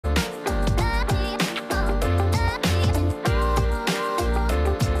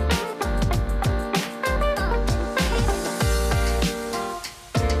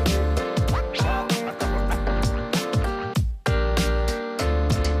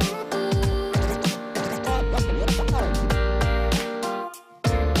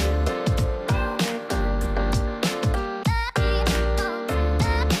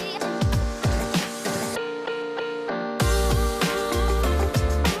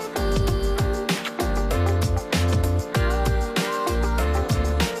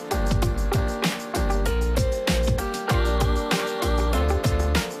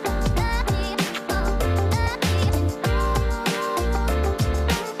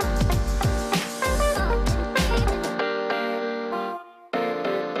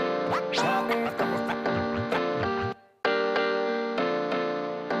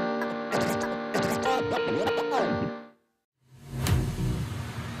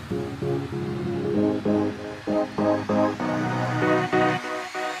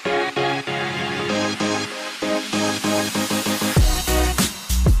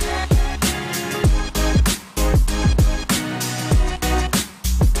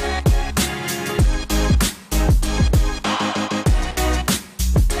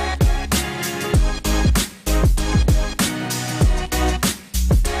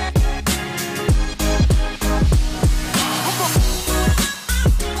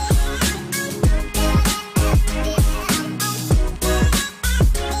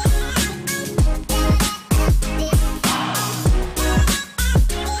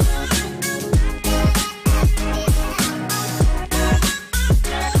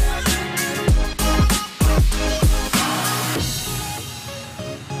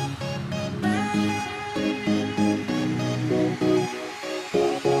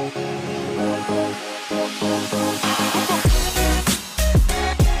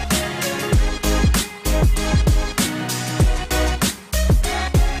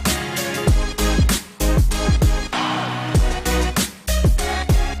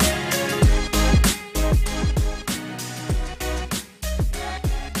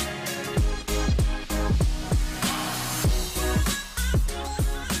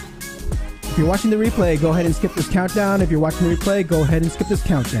If you're watching the replay, go ahead and skip this countdown. If you're watching the replay, go ahead and skip this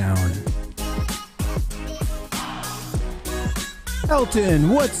countdown. Elton,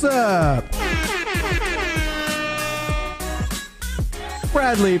 what's up?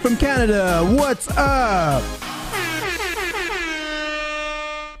 Bradley from Canada, what's up?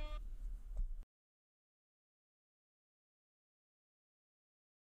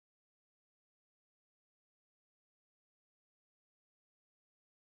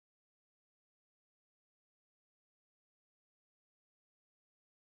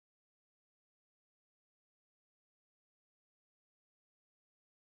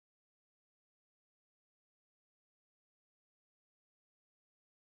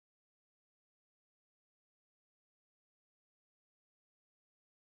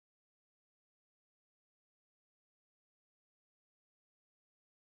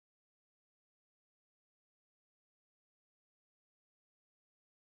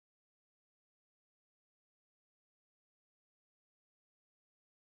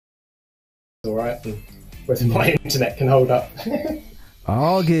 All right, and whether my internet can hold up.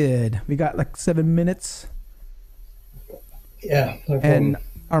 All good. We got like 7 minutes. Yeah, no and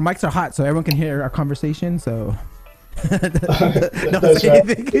our mics are hot, so everyone can hear our conversation. So don't say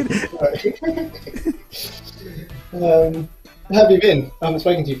anything. How have you been? I haven't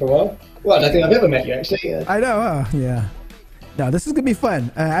spoken to you for a while. Well, I don't think I've ever met you actually. I know. Yeah. No, this is gonna be fun.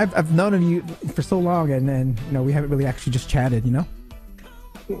 I've known of you for so long, and you know we haven't really actually just chatted. You know.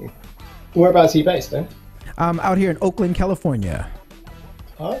 Whereabouts are you based then? Out here in Oakland, California.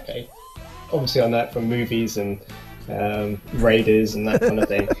 Oh, okay. Obviously I know it from movies and Raiders and that kind of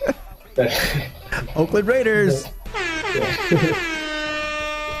thing. Oakland Raiders!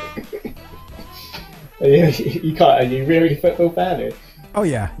 You can't, are you really a football fan? Or? Oh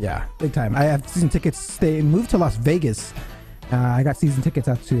yeah, big time. I have season tickets. They moved to Las Vegas. I got season tickets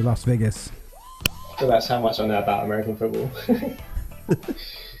out to Las Vegas. So that's how much I know about American football.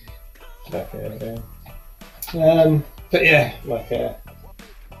 But yeah, like all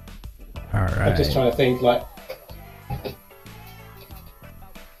right. I'm just trying to think like. Let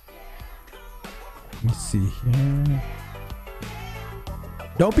me see here.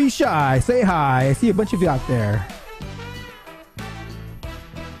 Don't be shy. Say hi. I see a bunch of you out there.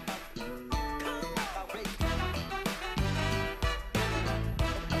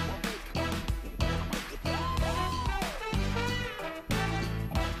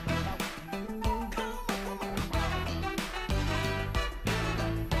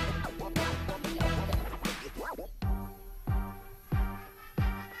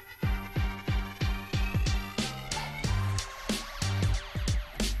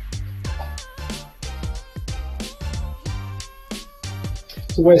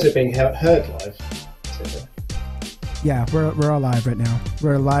 So where's it being heard live? Yeah, we're all live right now.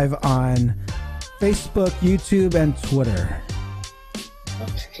 We're live on Facebook, YouTube, and Twitter.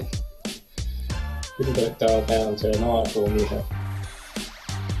 We can get it dialed down to an art form either.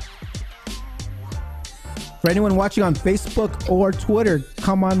 For anyone watching on Facebook or Twitter,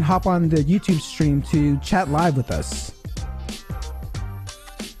 come on, hop on the YouTube stream to chat live with us.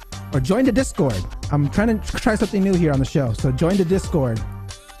 Or join the Discord. I'm trying to try something new here on the show, so join the Discord.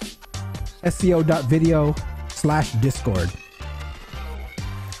 SEO.video/Discord.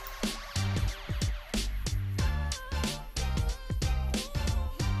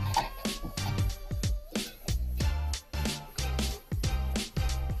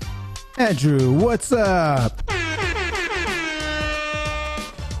 Andrew, what's up?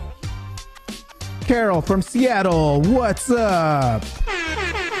 Carol from Seattle, what's up?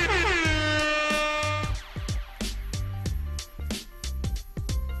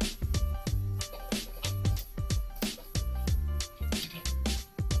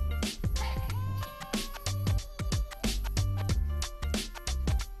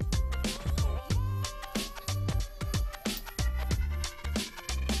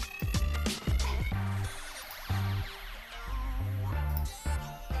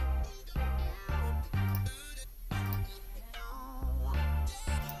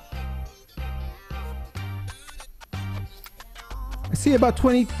 I see about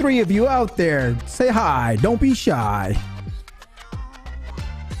 23 of you out there. Say hi. Don't be shy.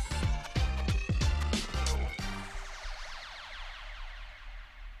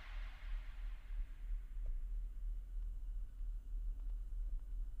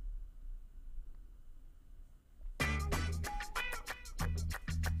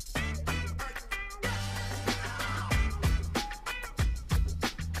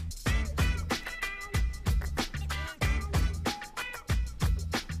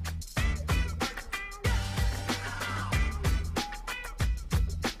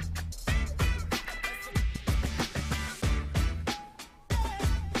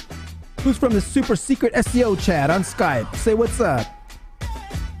 Who's from the super secret SEO chat on Skype? Say what's up.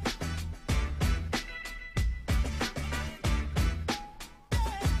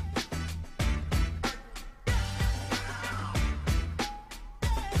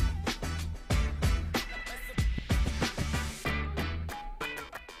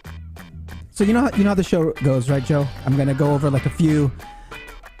 So you know how the show goes, right, Joe? I'm gonna go over like a few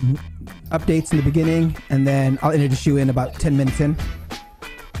updates in the beginning, and then I'll introduce you in about 10 minutes in.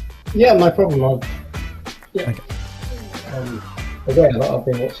 Yeah, no problem. Yeah. Okay. Again, I've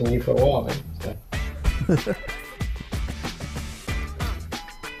been watching you for a while then. So.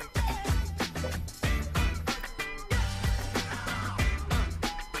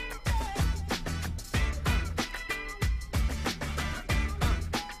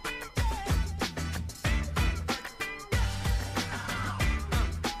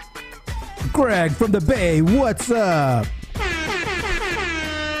 Greg from the Bay, what's up?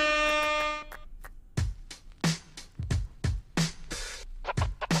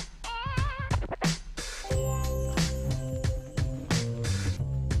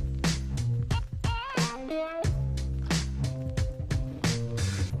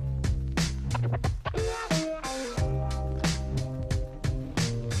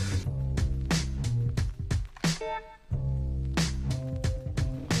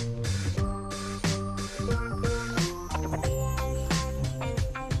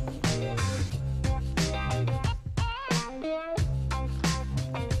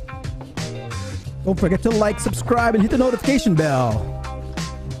 Don't forget to like, subscribe, and hit the notification bell.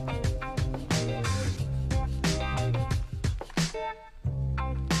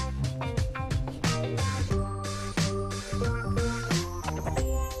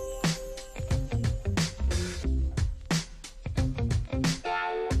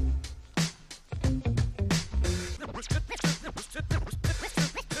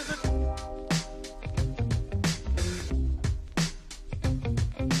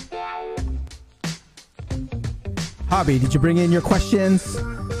 Hobby, did you bring in your questions?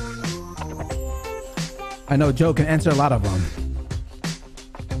 I know Joe can answer a lot of them.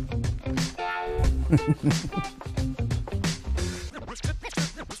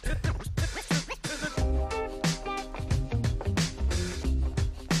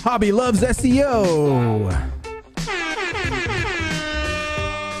 Hobby loves SEO.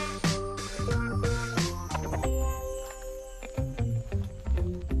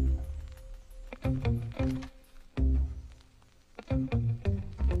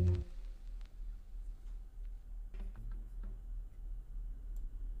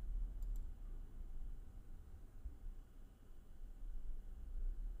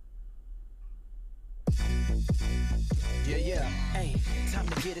 Hey, time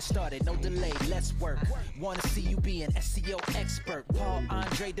to get it started, no delay, let's work. Wanna see you be an SEO expert. Paul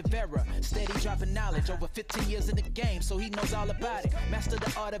Andre De Vera, steady dropping knowledge. Over 15 years in the game, so he knows all about it. Master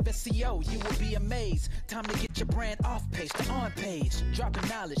the art of SEO, you will be amazed. Time to get your brand off page to on page. Dropping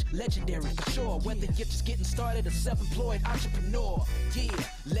knowledge, legendary for sure. Whether you're just getting started or self-employed entrepreneur. Yeah,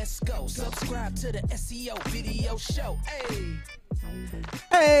 let's go. Subscribe to the SEO video show. Hey!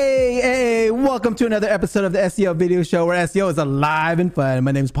 Hey, Welcome to another episode of the SEO Video Show, where SEO is alive and fun.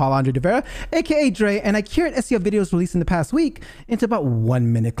 My name is Paul-Andre De Vera, aka Dre, and I curate SEO videos released in the past week into about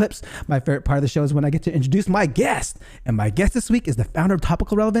 1-minute clips. My favorite part of the show is when I get to introduce my guest, and my guest this week is the founder of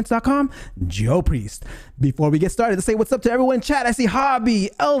TopicalRelevance.com, Joe Priest. Before we get started, let's say what's up to everyone in chat. I see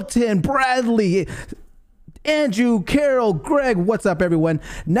Hobby, Elton, Bradley, Andrew, Carol, Greg. What's up, everyone?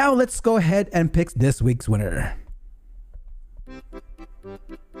 Now let's go ahead and pick this week's winner.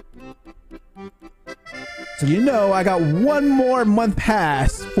 So you know I got one more month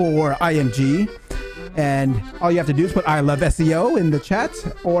pass for IMG, and all you have to do is put I love SEO in the chat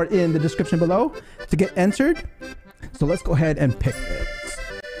or in the description below to get entered. So let's go ahead and pick this.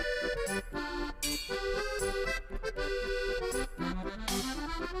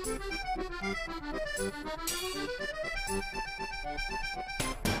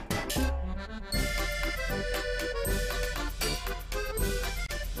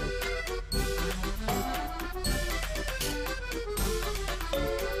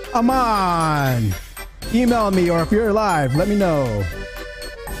 Aman, email me, or if you're live, let me know.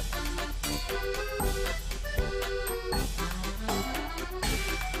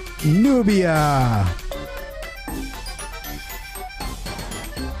 Nubia.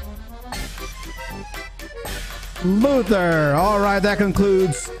 Luther. All right, that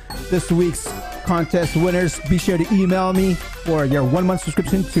concludes this week's contest winners. Be sure to email me for your 1-month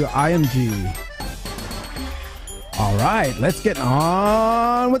subscription to IMG. All right, let's get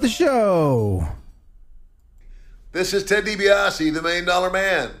on with the show. This is Ted DiBiase, the $1 Million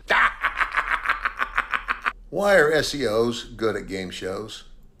Man. Why are SEOs good at game shows?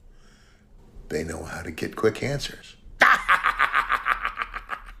 They know how to get quick answers.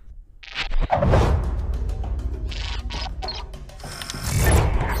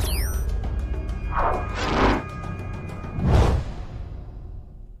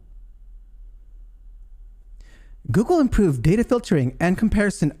 Google improved data filtering and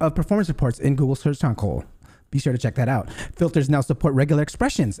comparison of performance reports in Google Search Console. Be sure to check that out. Filters now support regular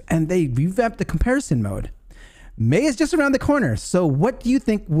expressions, and they revamped the comparison mode. May is just around the corner, so what do you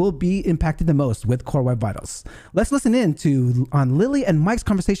think will be impacted the most with Core Web Vitals? Let's listen in on Lily and Mike's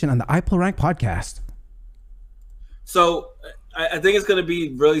conversation on the iPullrank podcast. So I think it's going to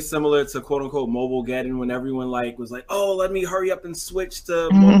be really similar to quote unquote mobile getting, when everyone was like, oh, let me hurry up and switch to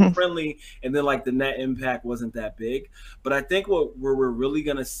mobile friendly. And then the net impact wasn't that big. But I think where we're really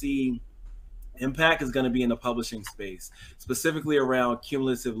going to see impact is going to be in the publishing space, specifically around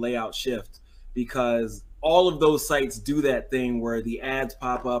cumulative layout shift, because all of those sites do that thing where the ads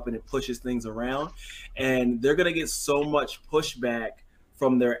pop up and it pushes things around, and they're going to get so much pushback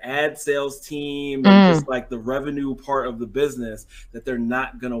from their ad sales team and just the revenue part of the business that they're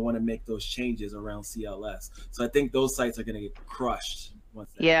not going to want to make those changes around CLS. So I think those sites are going to get crushed.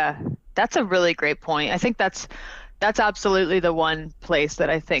 Yeah, that's a really great point. I think that's absolutely the one place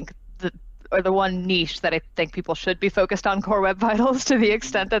that I think or the one niche that I think people should be focused on Core Web Vitals, to the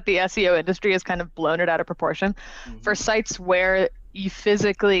extent that the SEO industry has kind of blown it out of proportion. For sites where you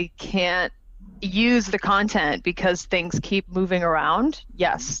physically can't use the content because things keep moving around,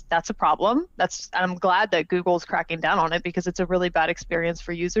 yes, that's a problem. I'm glad that Google's cracking down on it, because it's a really bad experience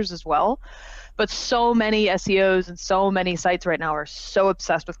for users as well. But so many SEOs and so many sites right now are so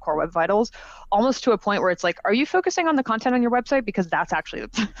obsessed with Core Web Vitals, almost to a point where it's like, are you focusing on the content on your website? Because that's actually,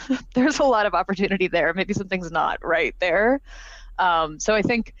 there's a lot of opportunity there. Maybe something's not right there. So I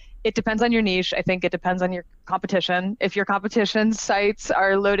think it depends on your niche. I think it depends on your competition. If your competition sites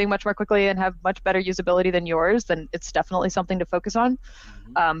are loading much more quickly and have much better usability than yours, then it's definitely something to focus on.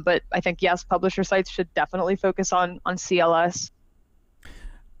 But I think, yes, publisher sites should definitely focus on CLS.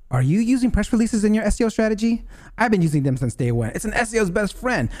 Are you using press releases in your SEO strategy? I've been using them since day one. It's an SEO's best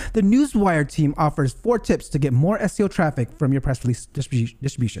friend. The Newswire team offers 4 tips to get more SEO traffic from your press release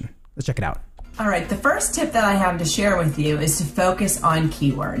distribution. Let's check it out. All right, the first tip that I have to share with you is to focus on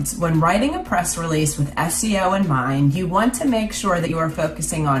keywords. When writing a press release with SEO in mind, you want to make sure that you are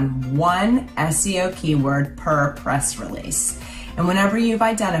focusing on one SEO keyword per press release. And whenever you've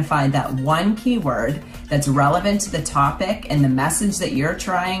identified that one keyword that's relevant to the topic and the message that you're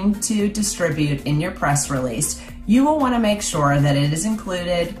trying to distribute in your press release, you will want to make sure that it is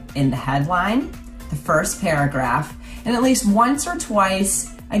included in the headline, the first paragraph, and at least once or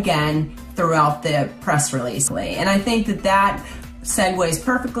twice, again, throughout the press release. And I think that segues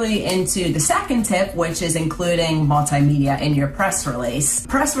perfectly into the second tip, which is including multimedia in your press release.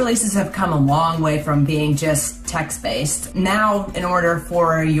 Press releases have come a long way from being just text-based. Now, in order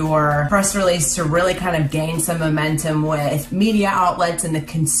for your press release to really kind of gain some momentum with media outlets and the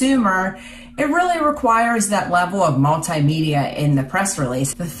consumer, It really requires that level of multimedia in the press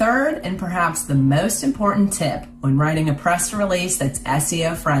release. The third and perhaps the most important tip when writing a press release that's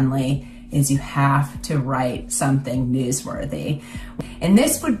SEO friendly is you have to write something newsworthy. And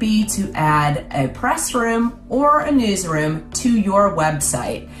this would be to add a press room or a newsroom to your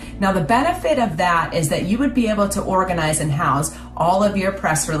website. Now, the benefit of that is that you would be able to organize and house all of your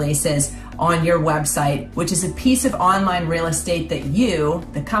press releases on your website, which is a piece of online real estate that you,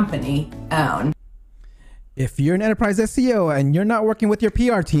 the company, own. If you're an enterprise SEO and you're not working with your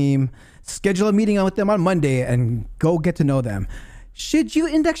PR team, schedule a meeting with them on Monday and go get to know them. Should you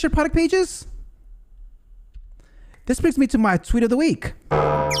index your product pages? This brings me to my tweet of the week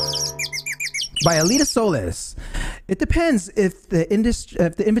by Alyeyda Solis. It depends if the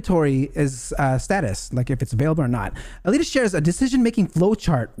inventory is status, like if it's available or not. Alyeyda shares a decision-making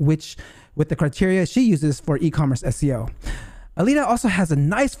flowchart, which with the criteria she uses for e-commerce SEO. Alyeyda also has a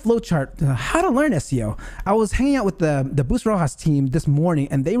nice flowchart to how to learn SEO. I was hanging out with the Boost Rojas team this morning,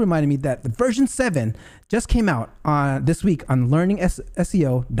 and they reminded me that the version 7 just came out this week on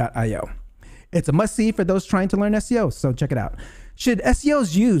learningseo.io. It's a must-see for those trying to learn SEO, so check it out. Should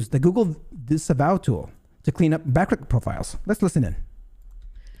SEOs use the Google Disavow tool to clean up backlink profiles? Let's listen in.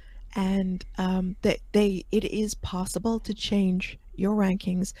 And it is possible to change your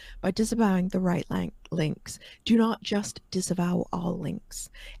rankings by disavowing the right links. Do not just disavow all links.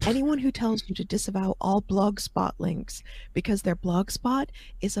 Anyone who tells you to disavow all Blogspot links because their Blogspot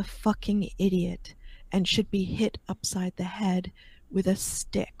is a fucking idiot and should be hit upside the head with a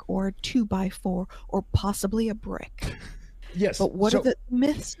stick or a 2x4 or possibly a brick. Yes. But what are the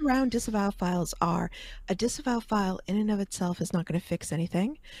myths around disavow files are? A disavow file in and of itself is not going to fix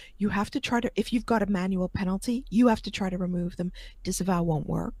anything. You have to try to, if you've got a manual penalty, you have to try to remove them. Disavow won't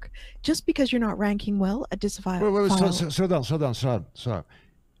work. Just because you're not ranking well, a disavow file... Slow down.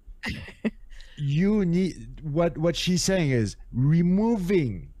 You need, what she's saying is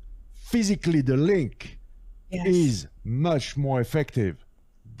removing physically the link is much more effective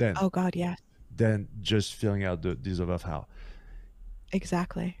than... Oh God, yes. Than just filling out the disavow file.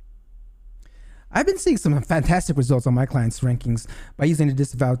 Exactly. I've been seeing some fantastic results on my clients' rankings by using the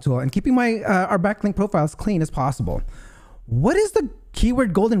disavow tool and keeping my our backlink profiles clean as possible. What is the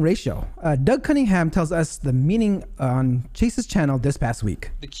keyword golden ratio? Doug Cunningham tells us the meaning on Chase's channel this past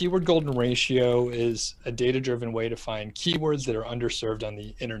week. The keyword golden ratio is a data-driven way to find keywords that are underserved on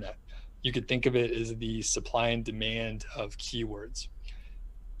the internet. You could think of it as the supply and demand of keywords.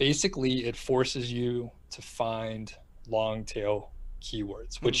 Basically, it forces you to find long tail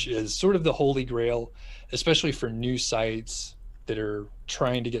keywords, which is sort of the holy grail, especially for new sites that are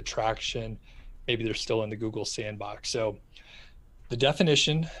trying to get traction. Maybe they're still in the Google sandbox. So the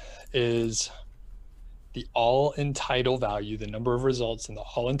definition is the all in title value, the number of results in the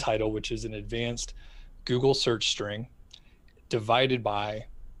all in title, which is an advanced Google search string, divided by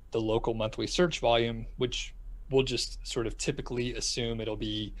the local monthly search volume, which we'll just sort of typically assume it'll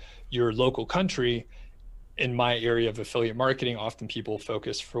be your local country. In my area of affiliate marketing, often people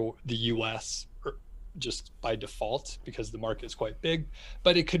focus for the US just by default because the market is quite big,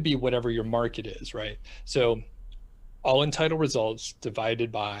 but it could be whatever your market is, right? So all in title results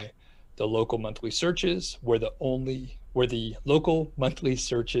divided by the local monthly searches, where the local monthly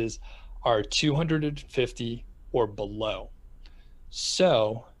searches are 250 or below.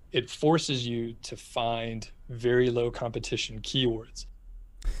 So it forces you to find very low competition keywords.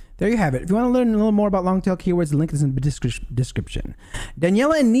 There you have it. If you want to learn a little more about long tail keywords, the link is in the description.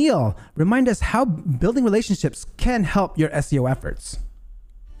 Daniela and Neil remind us how building relationships can help your SEO efforts.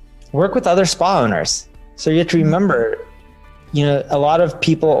 Work with other spa owners. So you have to remember, you know, a lot of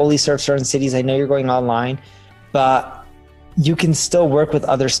people only serve certain cities. I know you're going online, but you can still work with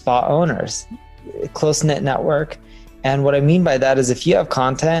other spa owners, close-knit network. And what I mean by that is if you have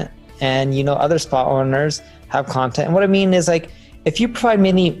content and you know other spa owners have content, and what I mean is like, if you provide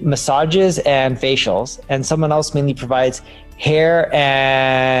mainly massages and facials and someone else mainly provides hair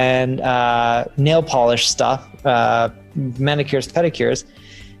and nail polish stuff, manicures, pedicures,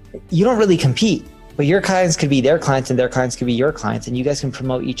 you don't really compete, but your clients could be their clients and their clients could be your clients, and you guys can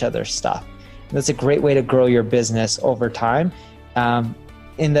promote each other's stuff. And that's a great way to grow your business over time.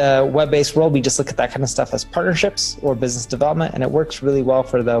 In the web-based world, we just look at that kind of stuff as partnerships or business development, and it works really well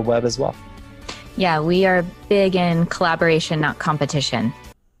for the web as well. Yeah, we are big in collaboration, not competition.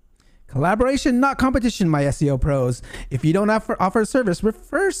 Collaboration, not competition, my SEO pros. If you don't offer a service,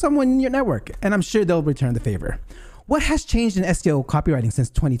 refer someone in your network, and I'm sure they'll return the favor. What has changed in SEO copywriting since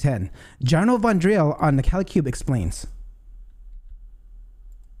 2010? Jarno Von Driel on the CaliCube explains.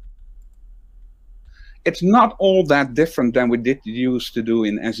 it's not all that different than we used to do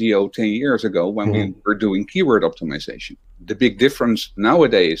in SEO 10 years ago when we were doing keyword optimization. The big difference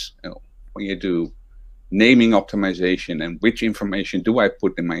nowadays, when you do naming optimization and which information do I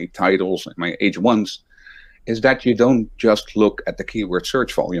put in my titles and my H1s, is that you don't just look at the keyword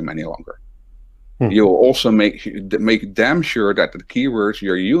search volume any longer. You'll also make damn sure that the keywords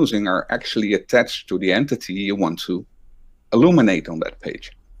you're using are actually attached to the entity you want to illuminate on that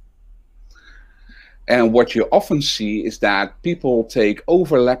page. And what you often see is that people take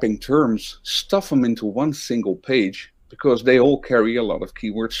overlapping terms, stuff them into one single page because they all carry a lot of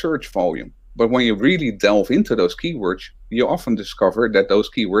keyword search volume. But when you really delve into those keywords, you often discover that those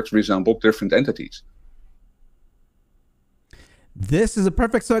keywords resemble different entities. This is a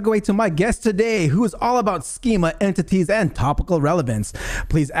perfect segue to my guest today, who is all about schema, entities, and topical relevance.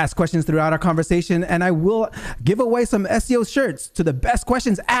 Please ask questions throughout our conversation, and I will give away some SEO shirts to the best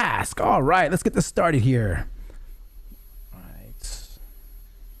questions asked. All right, let's get this started here. All right.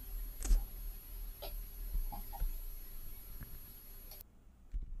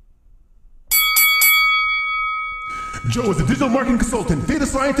 Joe is a digital marketing consultant, data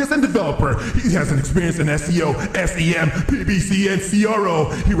scientist, and developer. He has an experience in SEO, SEM, PPC, and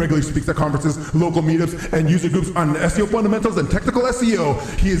CRO. He regularly speaks at conferences, local meetups, and user groups on SEO fundamentals and technical SEO.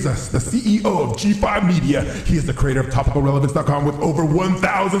 He is the CEO of G5 Media. He is the creator of topicalrelevance.com with over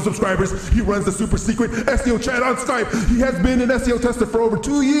 1,000 subscribers. He runs the super secret SEO chat on Skype. He has been an SEO tester for over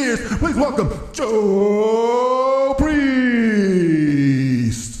 2 years. Please welcome Joe Priest.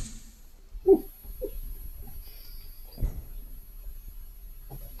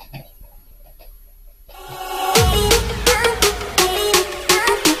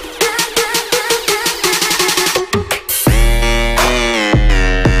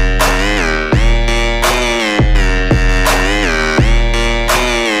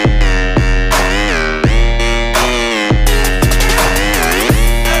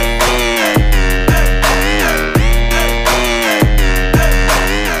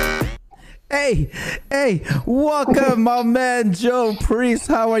 Hey, welcome, my man, Joe Priest.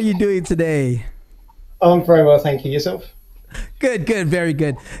 How are you doing today? I'm very well, thank you. Yourself? Good, very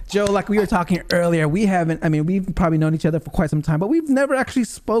good. Joe, like we were talking earlier, we've probably known each other for quite some time, but we've never actually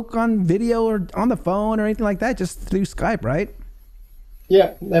spoke on video or on the phone or anything like that, just through Skype, right?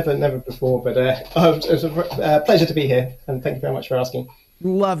 Yeah, never before, but it was a pleasure to be here, and thank you very much for asking.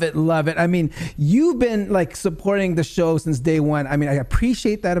 Love it. I mean, you've been like supporting the show since day one. I mean, I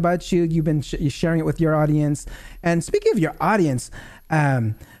appreciate that about you. You've been sharing it with your audience. And speaking of your audience,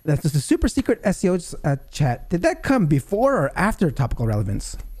 that's the super secret SEO chat. Did that come before or after Topical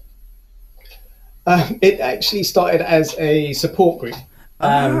Relevance? It actually started as a support group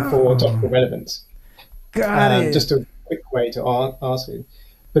for Topical Relevance. Got it. Just a quick way to answer it.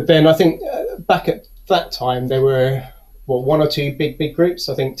 But then I think back at that time, there were one or two big groups.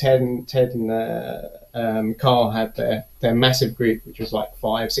 I think Ted and Carl had their massive group, which was like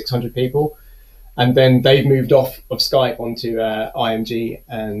 500-600 people, and then they've moved off of Skype onto IMG,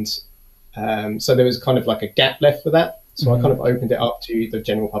 and so there was kind of like a gap left for that. So I kind of opened it up to the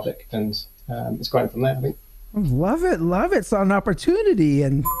general public, and it's grown from there, I think. Love it. So an opportunity,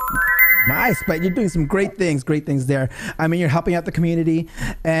 and nice, but you're doing some great things there. I mean, you're helping out the community.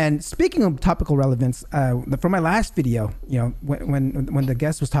 And speaking of topical relevance, from my last video, you know, when the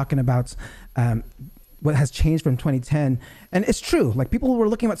guest was talking about what has changed from 2010, and it's true, like people were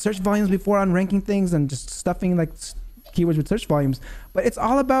looking at search volumes before on ranking things and just stuffing like keywords with search volumes, but it's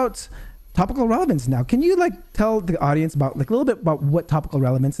all about topical relevance now. Can you like tell the audience about like a little bit about what topical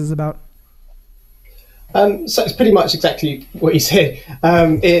relevance is about? So it's pretty much exactly what you said.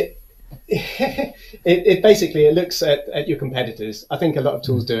 It basically looks at your competitors. I think a lot of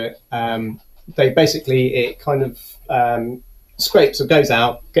tools do it. It kind of scrapes or goes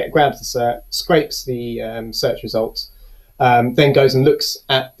out, grabs the search, scrapes the search results, then goes and looks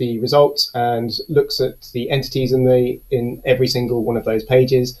at the results and looks at the entities in every single one of those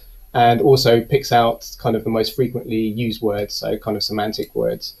pages, and also picks out kind of the most frequently used words, so kind of semantic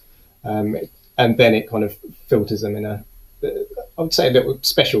words, and then it kind of filters them in I would say a little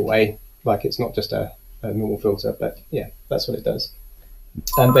special way. Like it's not just a normal filter, but yeah, that's what it does.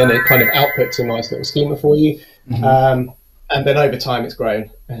 And then it kind of outputs a nice little schema for you. And then over time it's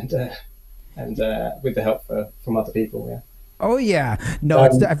grown, and with the help from other people, yeah. Oh yeah, no,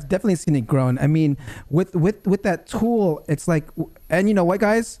 I've definitely seen it grown. I mean, with that tool, it's like, and you know what,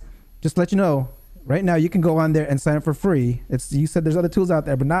 guys, just to let you know, right now you can go on there and sign up for free. You said there's other tools out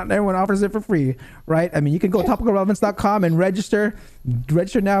there, but not everyone offers it for free, right? I mean, you can go to topicalrelevance.com and register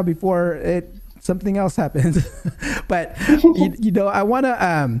now before something else happens. But you know, I want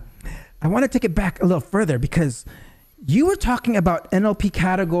to I want to take it back a little further because you were talking about NLP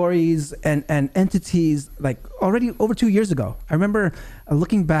categories and entities like already over 2 years ago. I remember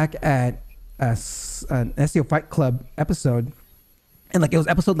looking back at an SEO Fight Club episode, and like it was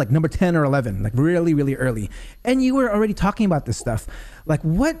episode like number 10 or 11, like really, really early. And you were already talking about this stuff. Like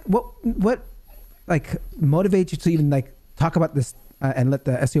what like motivates you to even like talk about this and let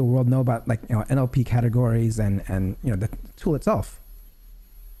the SEO world know about like, you know, NLP categories and you know, the tool itself?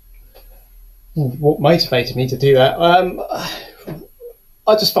 What motivated me to do that?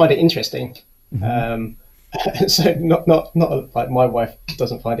 I just find it interesting. So not like my wife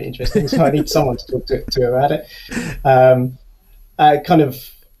doesn't find it interesting, so I need someone to talk to about it. Kind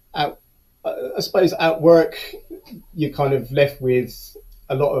of, I suppose at work, you're kind of left with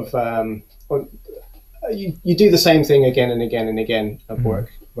a lot of, you do the same thing again and again and again at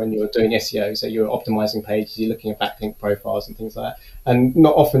work when you're doing SEO. So you're optimizing pages, you're looking at backlink profiles and things like that. And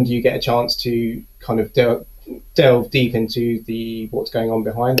not often do you get a chance to kind of delve deep into what's going on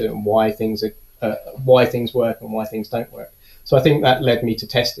behind it and why things work and why things don't work. So I think that led me to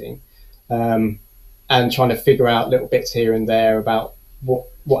testing and trying to figure out little bits here and there about what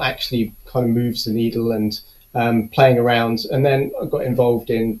actually kind of moves the needle and playing around. And then I got involved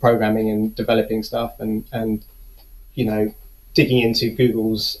in programming and developing stuff and you know, digging into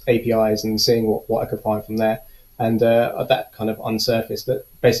Google's APIs and seeing what I could find from there. And that kind of unsurfaced that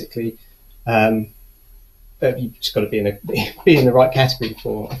basically you've just got to be in the right category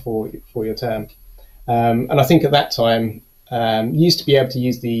for your term. And I think at that time, you used to be able to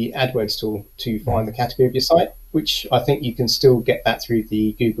use the AdWords tool to find the category of your site, which I think you can still get that through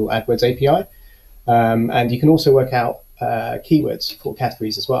the Google AdWords API. And you can also work out keywords for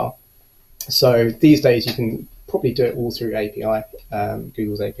categories as well. So these days you can probably do it all through API,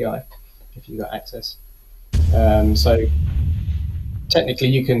 Google's API, if you've got access. So technically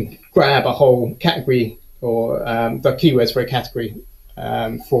you can grab a whole category or the keywords for a category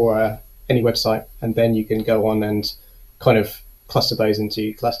for any website, and then you can go on and kind of cluster those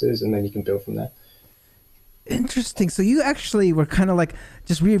into clusters, and then you can build from there. Interesting. So you actually were kind of like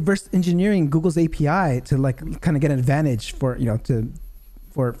just reverse engineering Google's API to like kind of get an advantage for, you know,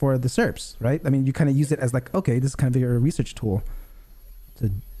 for the SERPs, right? I mean, you kind of use it as like, okay, this is kind of your research tool.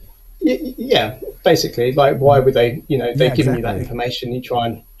 Yeah, basically, like why would they, you know, they've given you that information, you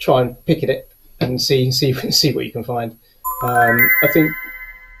try and pick at it and see what you can find. I think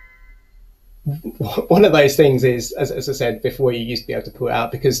one of those things is, as I said before, you used to be able to pull it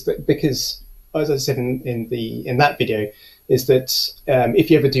out because as I said in that video, is that if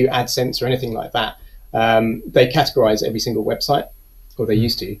you ever do AdSense or anything like that, they categorize every single website, or they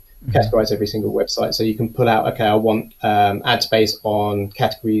used to categorize every single website. So you can pull out, okay, I want ad space on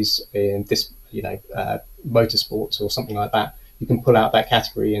categories in this, you know, motorsports or something like that. You can pull out that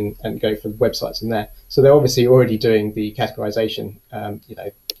category and go for the websites in there. So they're obviously already doing the categorization, you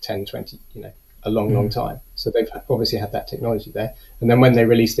know, 10, 20, you know, a long time. So they've obviously had that technology there. And then when they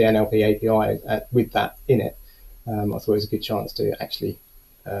released the NLP API with that in it, I thought it was a good chance to actually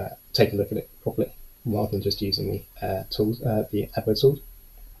take a look at it properly rather than just using the tools, the AdWords tools.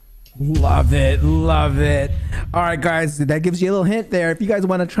 Love it. Love it. All right, guys, that gives you a little hint there. If you guys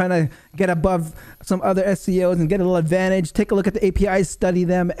want to try to get above some other SEOs and get a little advantage, take a look at the APIs, study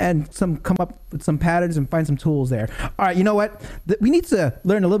them, and come up with some patterns and find some tools there. All right, you know what? We need to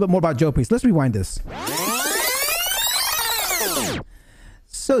learn a little bit more about Joe Priest. Let's rewind this.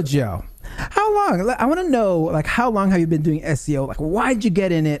 So, Joe, how long? I want to know, like, how long have you been doing SEO? Like, why'd you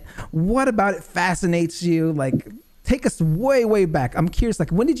get in it? What about it fascinates you? Like, take us way back. I'm curious,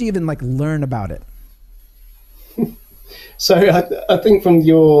 like, when did you even like learn about it? So I think from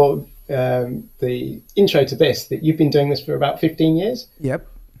your the intro to this, that you've been doing this for about 15 years. Yep.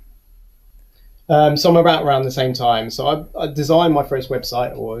 So I'm around the same time. So I designed my first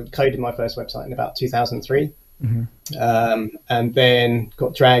website, or coded my first website, in about 2003. And then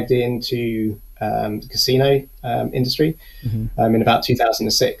got dragged into the casino industry in about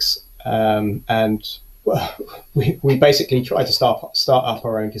 2006. And we basically tried to start up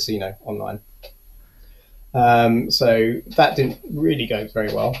our own casino online. So that didn't really go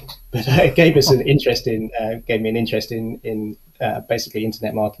very well, but it gave us an interest in, gave me an interest in basically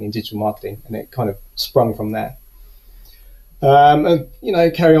internet marketing, digital marketing, and it kind of sprung from there. And, you know,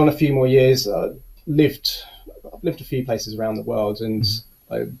 carry on a few more years. I've lived a few places around the world, and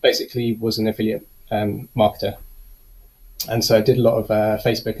I basically was an affiliate marketer. And so I did a lot of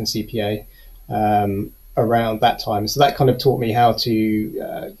Facebook and CPA around that time. So that kind of taught me how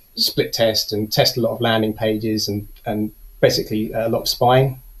to split test and test a lot of landing pages and basically a lot of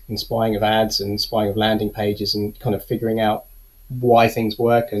spying of ads and spying of landing pages, and kind of figuring out why things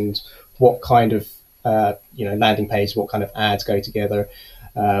work and what kind of landing page, what kind of ads go together,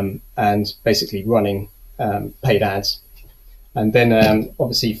 and basically running paid ads. And then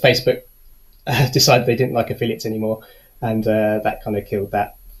obviously Facebook decided they didn't like affiliates anymore, and that kind of killed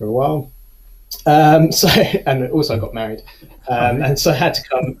that for a while. And also I got married, and so I had to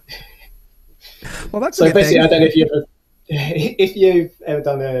come. Well, that's so basically, I don't know if you've ever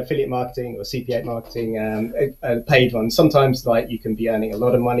done affiliate marketing or CPA marketing, a paid one. Sometimes like you can be earning a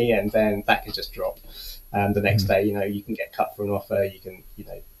lot of money, and then that can just drop. The next day, you can get cut for an offer. You can,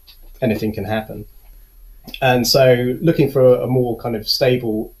 anything can happen. And so, looking for a more kind of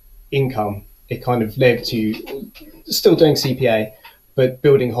stable income, it kind of led to still doing CPA, but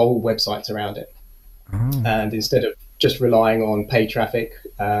building whole websites around it. And instead of just relying on paid traffic,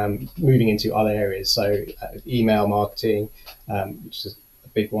 moving into other areas, so email marketing, which is a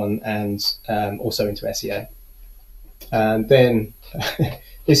big one, and also into SEO. And then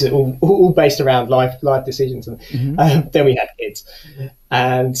this is all based around life decisions. And then we had kids,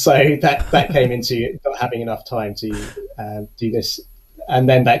 and so that came into not having enough time to do this. And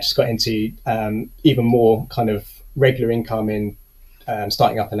then that just got into even more kind of regular income in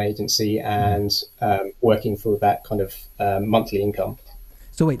starting up an agency and working for that kind of monthly income.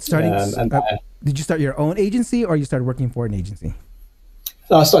 So wait, did you start your own agency, or you started working for an agency?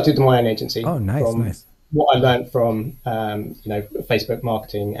 No, I started my own agency. Oh, nice. What I learned from Facebook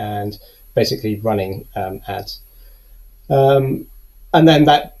marketing and basically running ads, and then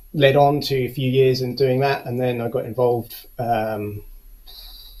that led on to a few years in doing that, and then I got involved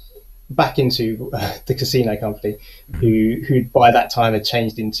back into the casino company, who by that time had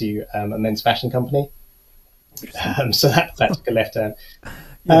changed into a men's fashion company. So that took a left turn.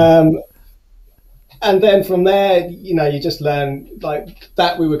 And then from there, you just learn like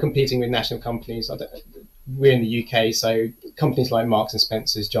that. We were competing with national companies. We're in the UK, so companies like Marks and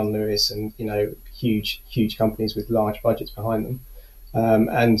Spencer's, John Lewis, and huge companies with large budgets behind them.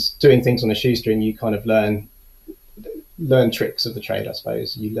 And doing things on a shoestring, you kind of learn tricks of the trade, I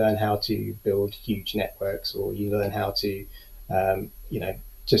suppose. You learn how to build huge networks, or you learn how to,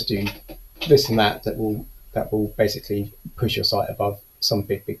 just do this and that will basically push your site above some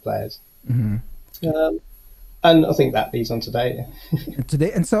big players. And I think that leads on today.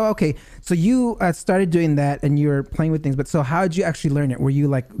 And so you started doing that, and you were playing with things. But so how did you actually learn it? Were you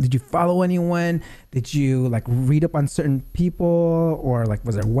did you follow anyone? Did you read up on certain people, or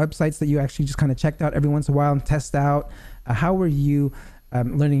was there websites that you actually just kind of checked out every once in a while and test out? How were you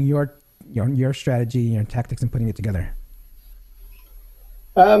learning your strategy, your tactics, and putting it together?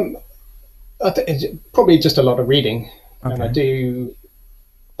 I think it's probably just a lot of reading, and I do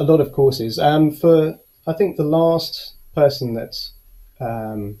a lot of courses. I think the last person that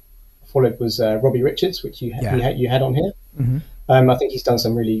followed was Robbie Richards, which you had on here. I think he's done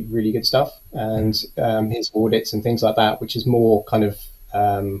some really good stuff, and his audits and things like that, which is more kind of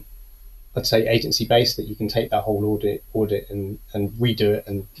I'd say agency based, that you can take that whole audit and redo it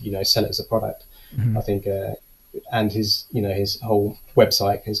and sell it as a product. I think and his whole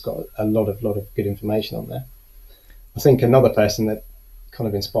website has got a lot of good information on there. I think another person that kind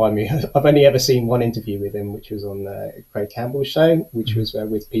of inspired me, I've only ever seen one interview with him, which was on Craig Campbell's show, which was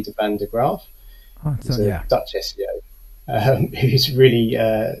with Peter van der Graaf, who's a Dutch SEO, who's really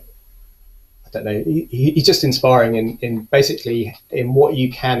I don't know, he's just inspiring in basically in what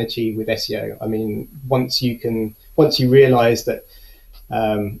you can achieve with SEO. I mean, once you realize that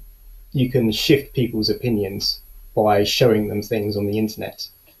you can shift people's opinions by showing them things on the internet,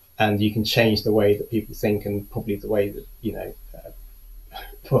 and you can change the way that people think, and probably the way that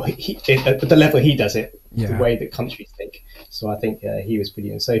at the level he does it, the way that countries think. So I think he was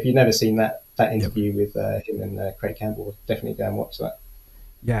brilliant. So if you've never seen that interview with him and Craig Campbell, definitely go and watch that.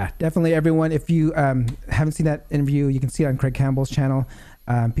 Yeah, definitely, everyone. If you haven't seen that interview, you can see it on Craig Campbell's channel.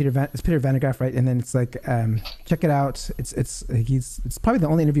 It's Peter van der Graaf, right? And then it's check it out. It's probably the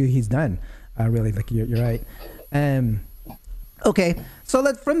only interview he's done. Really, you're right. Okay,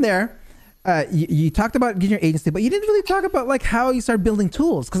 so from there, you talked about getting your agency, but you didn't really talk about how you started building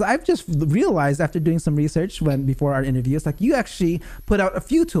tools. Because I've just realized after doing some research before our interview, it's you actually put out a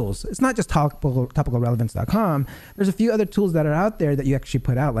few tools. It's not just topicalrelevance.com. There's a few other tools that are out there that you actually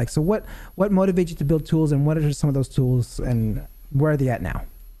put out. So what motivates you to build tools, and what are some of those tools, and where are they at now?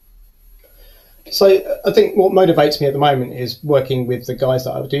 So I think what motivates me at the moment is working with the guys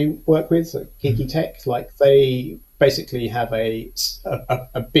that I do work with, Geeky Tech. They basically have a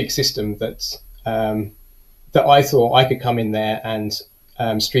big system that I thought I could come in there and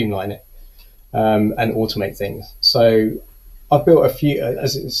streamline it and automate things. So I've built a few,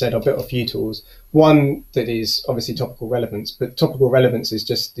 as it said, I've built a few tools. One that is obviously topical relevance, but topical relevance is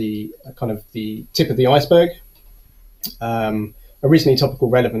just the kind of the tip of the iceberg. Originally, topical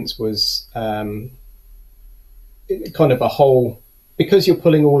relevance was kind of a whole, because you're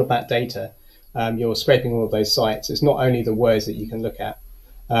pulling all of that data, you're scraping all of those sites. It's not only the words that you can look at.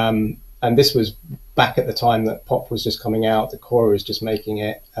 And this was back at the time that POP was just coming out, the Quora was just making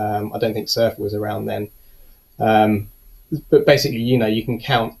it. I don't think Surfer was around then. But basically, you can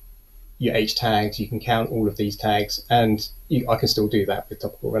count your H tags, you can count all of these tags, and I can still do that with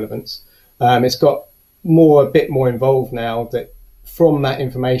topical relevance. It's got a bit more involved now, that from that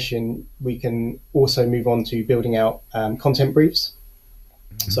information, we can also move on to building out content briefs.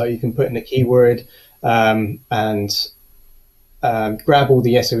 So you can put in a keyword and grab all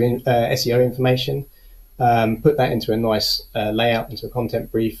the SEO information, put that into a nice layout, into a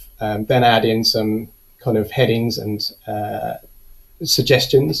content brief, then add in some kind of headings and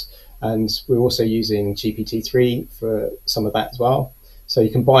suggestions. And we're also using GPT-3 for some of that as well. So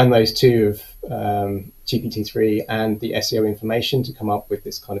you combine those two of GPT-3 and the SEO information to come up with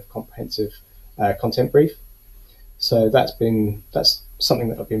this kind of comprehensive content brief. So that's something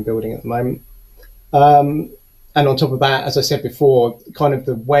that I've been building at the moment. And on top of that, as I said before, kind of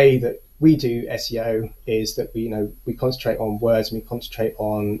the way that we do SEO is that we concentrate on words, and we concentrate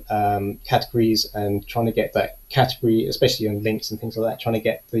on categories, and trying to get that category, especially on links and things like that, trying to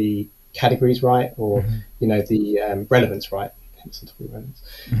get the categories right, or the relevance right. And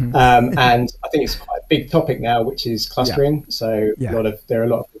I think it's quite a big topic now, which is clustering. So there are a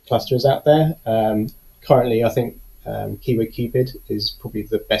lot of clusters out there. Currently, I think Keyword Cupid is probably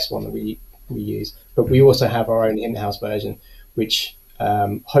the best one that we use, but we also have our own in-house version, which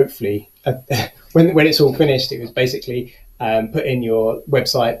hopefully when it's all finished, it was basically put in your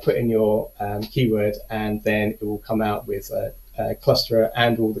website, put in your keyword, and then it will come out with a clusterer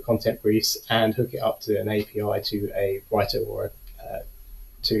and all the content briefs, and hook it up to an API to a writer or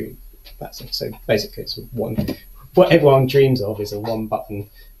to that. So basically, it's what everyone dreams of is a one-button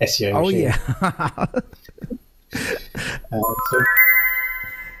SEO machine.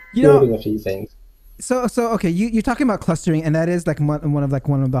 So building a few things. So okay, you're talking about clustering, and that is like one of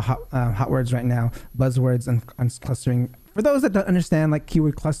the hot words right now, buzzwords and clustering. For those that don't understand like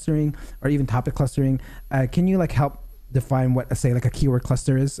keyword clustering or even topic clustering, can you like help define what say like a keyword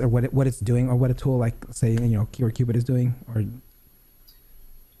cluster is, or what it's doing, or what a tool like say Keyword Cupid is doing? Or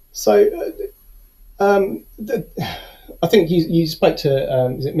so I think you spoke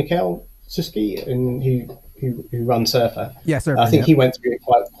to is it Mikhail Suski, who runs Surfer? Yeah, Surfer. I think he went through it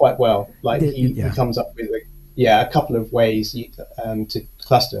quite well. Like he comes up with a couple of ways to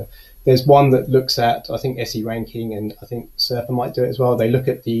cluster. There's one that looks at, I think, SE ranking, and I think Surfer might do it as well. They look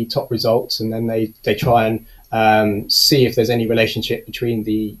at the top results, and then they try and see if there's any relationship between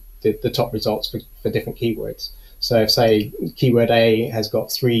the top results for different keywords. So if, say, keyword A has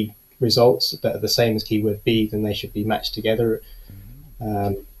got 3 results that are the same as keyword B, then they should be matched together.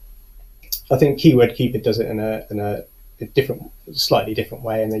 I think Keyword Cupid does it in a slightly different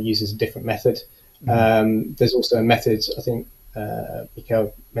way, and they uses a different method. There's also a method, I think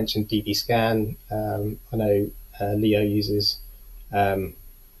Mikhail mentioned DB Scan. I know Leo uses. I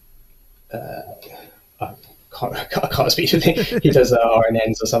can't speak to him. He does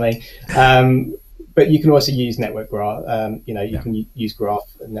RNNs or something. But you can also use network graph. You can use Graph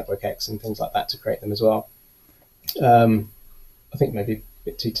and Network X and things like that to create them as well. I think maybe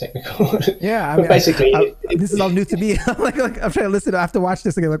bit too technical. Yeah, but basically, this is all new to me. like I'm trying to listen. I have to watch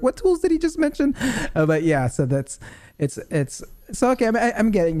this again. Like, what tools did he just mention? But yeah, so that's it's so okay. I'm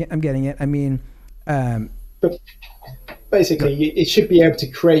getting it. I mean, but basically, it should be able to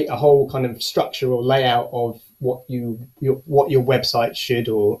create a whole kind of structure or layout of what your website should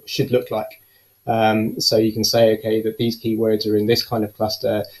look like. So you can say, okay, that these keywords are in this kind of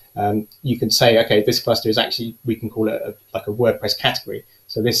cluster. You can say, okay, this cluster is actually, we can call it like a WordPress category.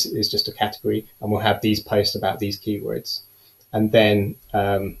 So this is just a category, and we'll have these posts about these keywords. And then,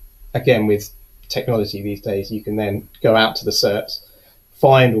 again, with technology these days, you can then go out to the SERPs,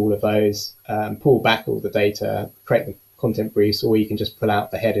 find all of those, pull back all the data, create the content briefs, or you can just pull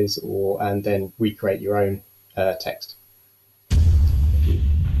out the headers and then recreate your own text.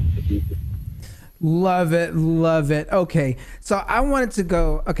 Love it. Okay, so I wanted to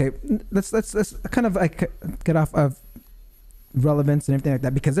go. Okay, let's kind of like get off of relevance and everything like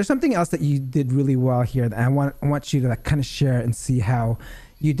that, because there's something else that you did really well here that I want you to like kind of share and see how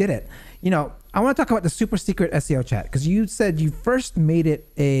you did it. I want to talk about the super secret SEO chat, because you said you first made it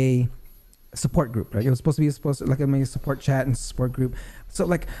a support group, right? It was supposed to be like a support chat and support group. So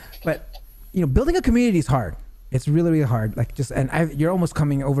like, but building a community is hard. It's really, really hard. Like you're almost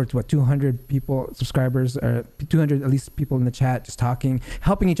coming over to what, 200 people, subscribers, or 200 at least people in the chat, just talking,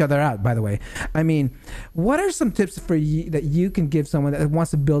 helping each other out, by the way. I mean, what are some tips for you that you can give someone that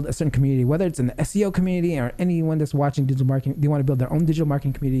wants to build a certain community, whether it's an SEO community or anyone that's watching digital marketing, they want to build their own digital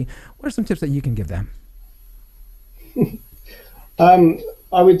marketing community. What are some tips that you can give them?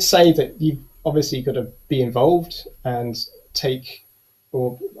 I would say that you've obviously got to be involved and take,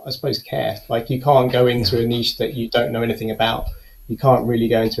 or I suppose care. Like, you can't go into a niche that you don't know anything about. You can't really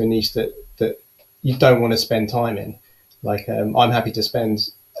go into a niche that you don't want to spend time in. Like, I'm happy to spend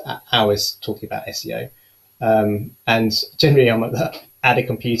hours talking about SEO. And generally I'm at a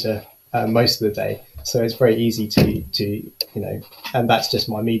computer most of the day. So it's very easy to and that's just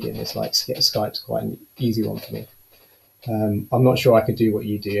my medium. It's like Skype's quite an easy one for me. I'm not sure I could do what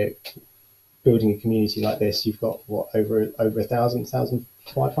you do. Building a community like this, you've got what, over 1,500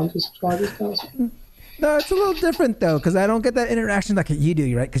 subscribers? No, it's a little different though, because I don't get that interaction like you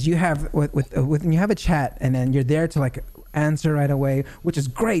do, right? Because you have when you have a chat and then you're there to like answer right away, which is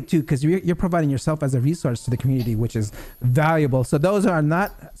great too, because you're providing yourself as a resource to the community, which is valuable. So those who are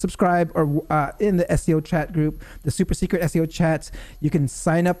not subscribed or in the SEO chat group, the super secret SEO chats, you can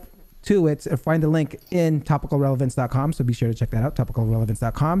sign up to it or find the link in topicalrelevance.com. So be sure to check that out,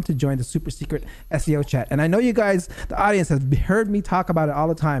 topicalrelevance.com, to join the super secret SEO chat. And I know you guys, the audience, has heard me talk about it all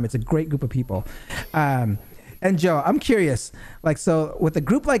the time. It's a great group of people. And Joe, I'm curious, like, so with a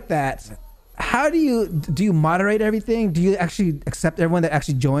group like that, how do you moderate everything? Do you actually accept everyone that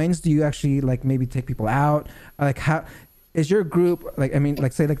actually joins? Do you actually like maybe take people out? Like, how is your group, like, I mean,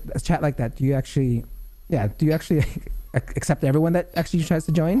 like, say like a chat like that, do you actually accept everyone that actually tries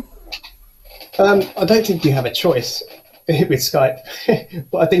to join? I don't think you have a choice with Skype,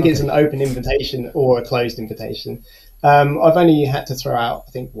 but I think it's an open invitation or a closed invitation. I've only had to throw out,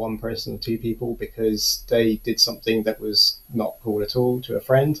 I think, one person or two people because they did something that was not cool at all to a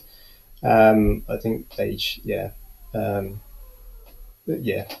friend. I think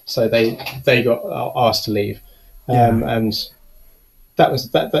so they got asked to leave, and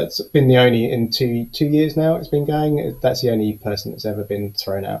that's been the only, in two years now it's been going, that's the only person that's ever been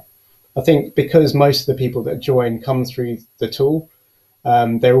thrown out. I think because most of the people that join come through the tool,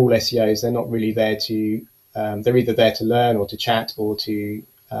 they're all SEOs. They're not really there to, they're either there to learn or to chat or to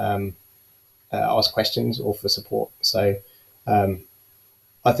ask questions or for support. So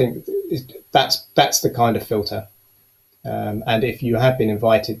I think that's the kind of filter. And if you have been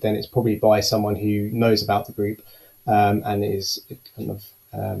invited, then it's probably by someone who knows about the group and is kind of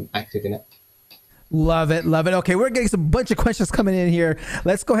active in it. Love it, love it. Okay, we're getting some bunch of questions coming in here.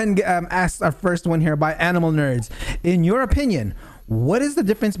 Let's go ahead and ask our first one here by Animal Nerds. In your opinion, what is the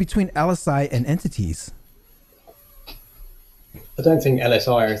difference between LSI and entities? I don't think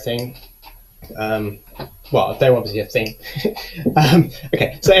LSI are a thing. Well, they're obviously a thing.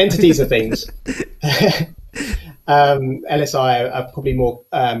 Okay, so entities are things. LSI are probably more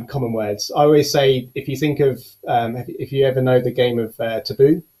common words. I always say, if you think of, if you ever know the game of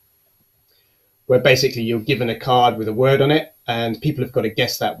Taboo, where basically you're given a card with a word on it and people have got to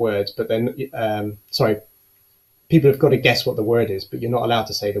guess that word, but then, people have got to guess what the word is, but you're not allowed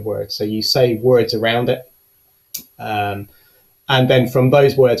to say the word. So you say words around it. And then from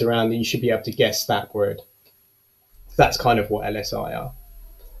those words around it, you should be able to guess that word. That's kind of what LSI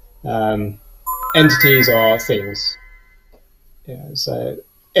are. Entities are things. Yeah, so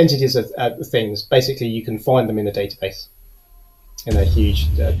entities are things. Basically, you can find them in a database, in a huge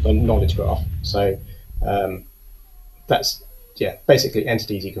knowledge graph. So that's, yeah, basically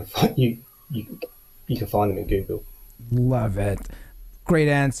entities. You can find you can find them in Google. Love it. Great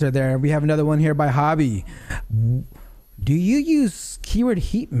answer there. We have another one here by Hobby. Do you use keyword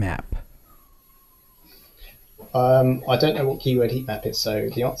heat map? I don't know what keyword heat map is, so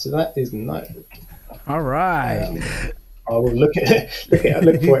the answer to that is no. All right. I will look for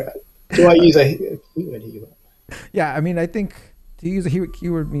it. Do I use a keyword heat map? Yeah, I mean, I think to use a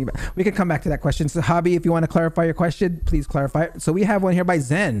keyword heat map. We can come back to that question. So, Hobby, if you want to clarify your question, please clarify it. So we have one here by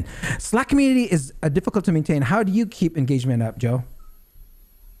Zen. Slack community is difficult to maintain. How do you keep engagement up, Joe?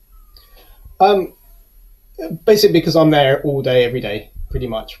 Basically because I'm there all day, every day, pretty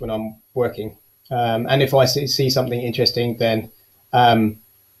much when I'm working. And if I see something interesting, then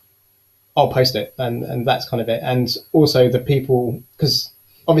I'll post it, and that's kind of it. And also the people, because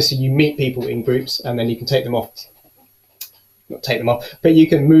obviously you meet people in groups and then you can take them off, not take them off, but you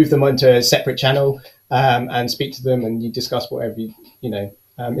can move them onto a separate channel and speak to them, and you discuss whatever you know.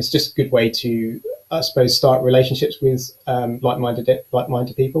 It's just a good way to, I suppose, start relationships with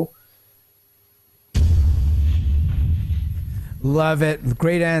like-minded people. Love it.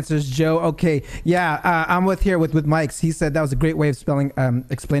 Great answers, Joe. Okay. Yeah, I'm with Mike's. He said that was a great way of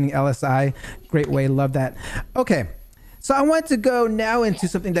explaining LSI. Great way. Love that. Okay. So I want to go now into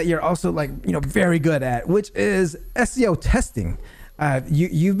something that you're also very good at, which is SEO testing.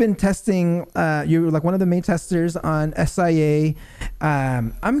 You've been testing, you're like one of the main testers on SIA.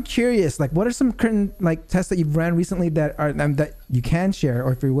 I'm curious, like what are some current tests that you've ran recently that are that you can share,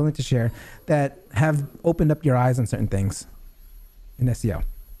 or if you're willing to share, that have opened up your eyes on certain things in SEO?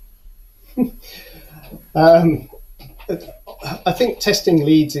 I think testing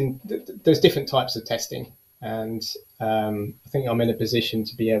leads in, there's different types of testing. And I think I'm in a position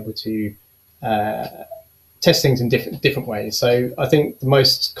to be able to test things in different ways. So I think the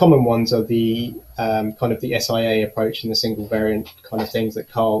most common ones are the kind of the SIA approach and the single variant kind of things that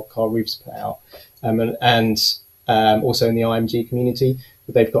Carl Roof's put out, and also in the IMG community,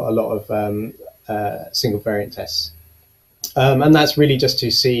 they've got a lot of single variant tests, and that's really just to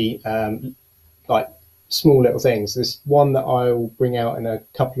see like small little things. This one that I'll bring out in a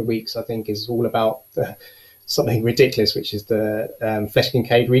couple of weeks, I think, is all about something ridiculous, which is the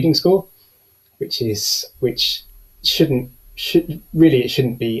Flesch-Kincaid reading score, which shouldn't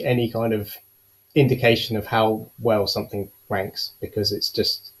be any kind of indication of how well something ranks, because it's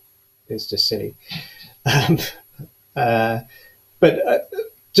just silly. But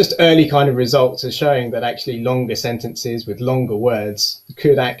just early kind of results are showing that actually longer sentences with longer words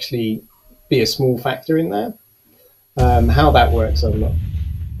could actually be a small factor in there. How that works, I'm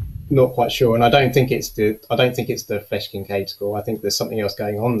not quite sure, and I don't think it's the Flesch-Kincaid score. I think there's something else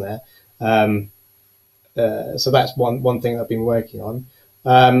going on there. So that's one thing I've been working on.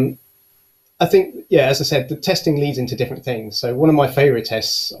 I think, yeah, as I said, the testing leads into different things. So one of my favorite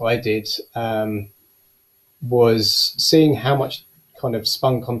tests I did was seeing how much kind of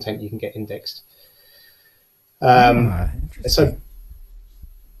spun content you can get indexed. So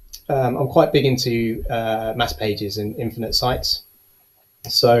I'm quite big into mass pages and infinite sites.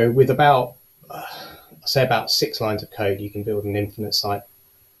 So with about 6 lines of code, you can build an infinite site.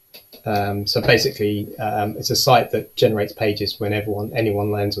 So basically, it's a site that generates pages when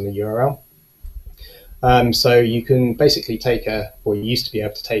anyone lands on the URL. So you can basically you used to be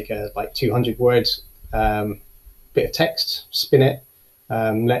able to take a 200 word bit of text, spin it,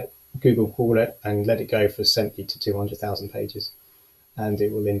 let Google crawl it, and let it go for 70 to 200,000 pages, and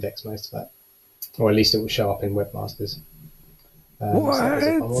it will index most of that, or at least it will show up in webmasters.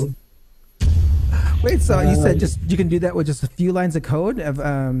 What? Wait, so you said you can do that with just a few lines of code,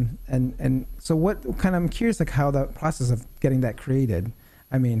 and so what kind of, I'm curious how the process of getting that created.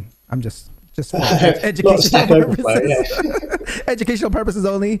 I mean, I'm just for educational purposes. Educational purposes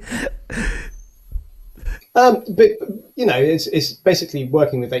only. But it's basically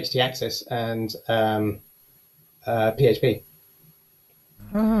working with htaccess and PHP.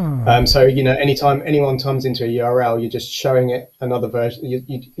 Oh. So anytime anyone comes into a URL, you're just showing it another version.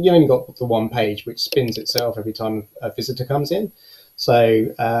 You only got the one page, which spins itself every time a visitor comes in. So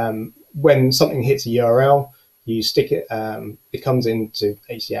when something hits a URL, you stick it. It comes into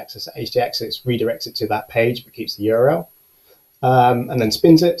htaccess. htaccess redirects it to that page, but keeps the URL, and then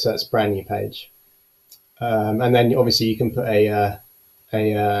spins it. So it's a brand new page. And then obviously you can put a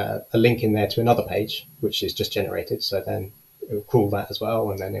link in there to another page, which is just generated. So then it will crawl that as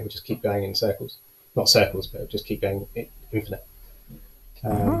well, and then it will just keep going in circles. Not circles, but it'll just keep going infinite.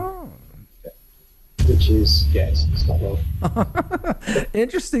 Which is, it's not wrong.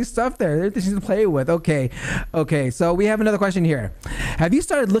 Interesting stuff there. Interesting to play with. Okay. So we have another question here. Have you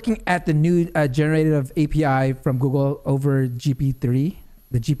started looking at the new generative API from Google over GP3,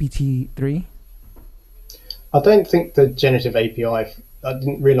 the GPT-3? I don't think the generative API, I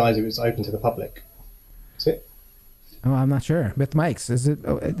didn't realize it was open to the public. Is it? Oh, I'm not sure. With Mike's, is it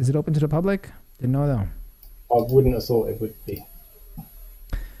open to the public? Didn't know though. I wouldn't have thought it would be.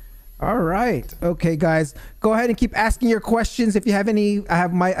 All right. Okay, guys, go ahead and keep asking your questions. If you have any, I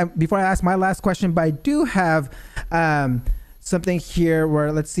have my, before I ask my last question, but I do have something here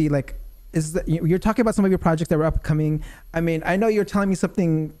where, let's see, you're talking about some of your projects that were upcoming. I mean, I know you're telling me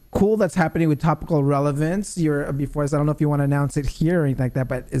something cool that's happening with topical relevance. Before, so I don't know if you want to announce it here or anything like that,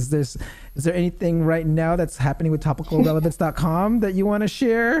 but is there anything right now that's happening with topicalrelevance.com that you want to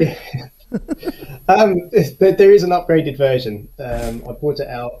share? There is an upgraded version. I brought it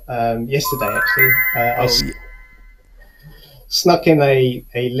out yesterday, actually. I snuck in a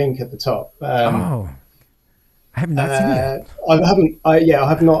link at the top. I have not seen it. I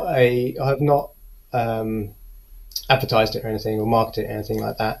have not advertised it or anything, or marketed it or anything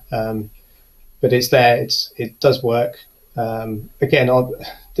like that. But it's there. It does work. Again,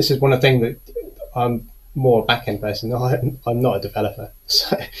 this is one of the things that I'm more a back-end person. No, I'm not a developer,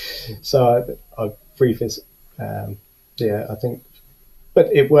 so I brief is yeah, I think,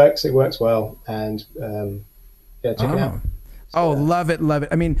 but it works well, and yeah, check it out. Oh, love it.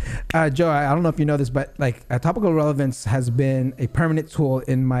 I mean, Joe, I don't know if you know this, but like topical relevance has been a permanent tool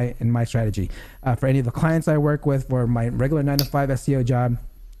in my strategy. For any of the clients I work with for my regular 9-to-5 SEO job,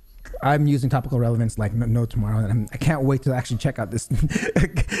 I'm using topical relevance like no tomorrow, and I can't wait to actually check out this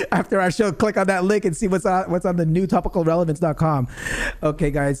after our show. Click on that link and see what's on the new topicalrelevance.com.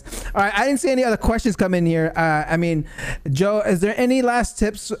 Okay, guys. All right, I didn't see any other questions come in here. I mean, Joe, is there any last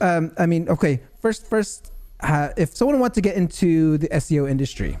tips? I mean, okay, first. If someone wants to get into the SEO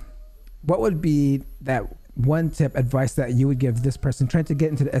industry, what would be that one tip, advice that you would give this person trying to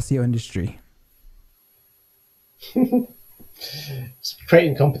get into the SEO industry? It's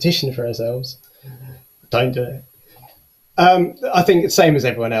creating competition for ourselves. Don't do it. I think it's same as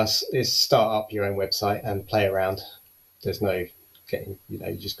everyone else, is start up your own website and play around. There's no getting, you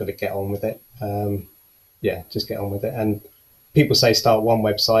just got to get on with it. Yeah, just get on with it. And people say start one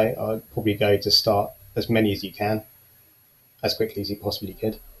website. I'd probably go to start as many as you can, as quickly as you possibly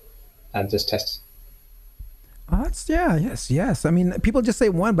could, and just test. Oh, that's, yeah, yes. I mean, people just say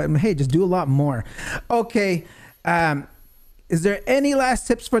one, but hey, just do a lot more. Okay. Is there any last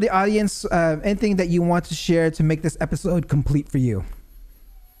tips for the audience? Anything that you want to share to make this episode complete for you?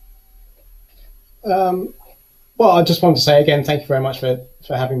 Well, I just want to say again, thank you very much for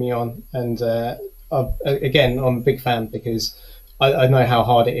having me on. And again, I'm a big fan, because I know how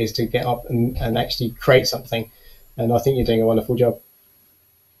hard it is to get up and actually create something. And I think you're doing a wonderful job.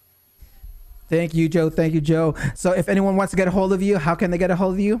 Thank you, Joe. So if anyone wants to get a hold of you, how can they get a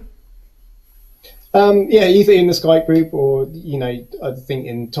hold of you? Yeah, either in the Skype group or, I think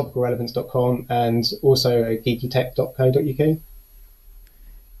in topicalrelevance.com, and also geekytech.co.uk.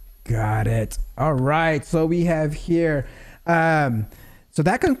 Got it. All right. So we have here. So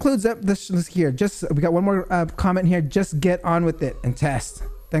that concludes this here. We got one more comment here. Just get on with it and test.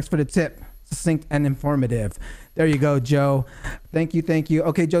 Thanks for the tip. Succinct and informative. There you go, Joe. Thank you.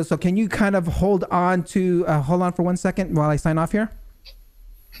 Okay, Joe. So can you kind of hold on for 1 second while I sign off here?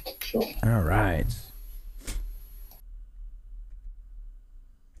 Sure. All right.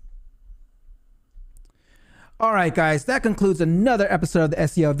 All right, guys. That concludes another episode of the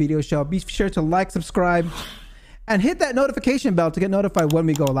SEO Video Show. Be sure to like, subscribe, and hit that notification bell to get notified when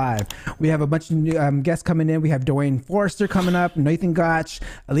we go live. We have a bunch of new guests coming in. We have Dwayne Forrester coming up, Nathan Gotch,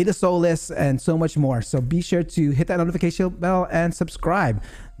 Alyeyda Solis, and so much more. So be sure to hit that notification bell and subscribe.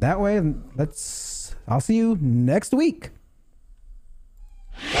 That way, I'll see you next week.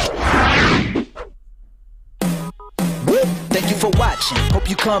 Thank you for watching. Hope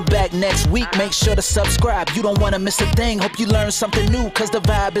you come back next week. Make sure to subscribe. You don't want to miss a thing. Hope you learn something new, because the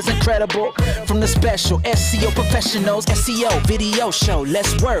vibe is incredible. From the special SEO professionals, SEO video show.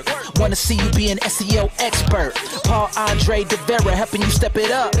 Let's work. Want to see you be an SEO expert. Paul-Andre De Vera helping you step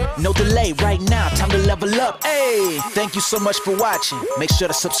it up. No delay right now. Time to level up. Hey, thank you so much for watching. Make sure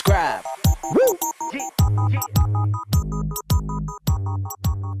to subscribe. Woo!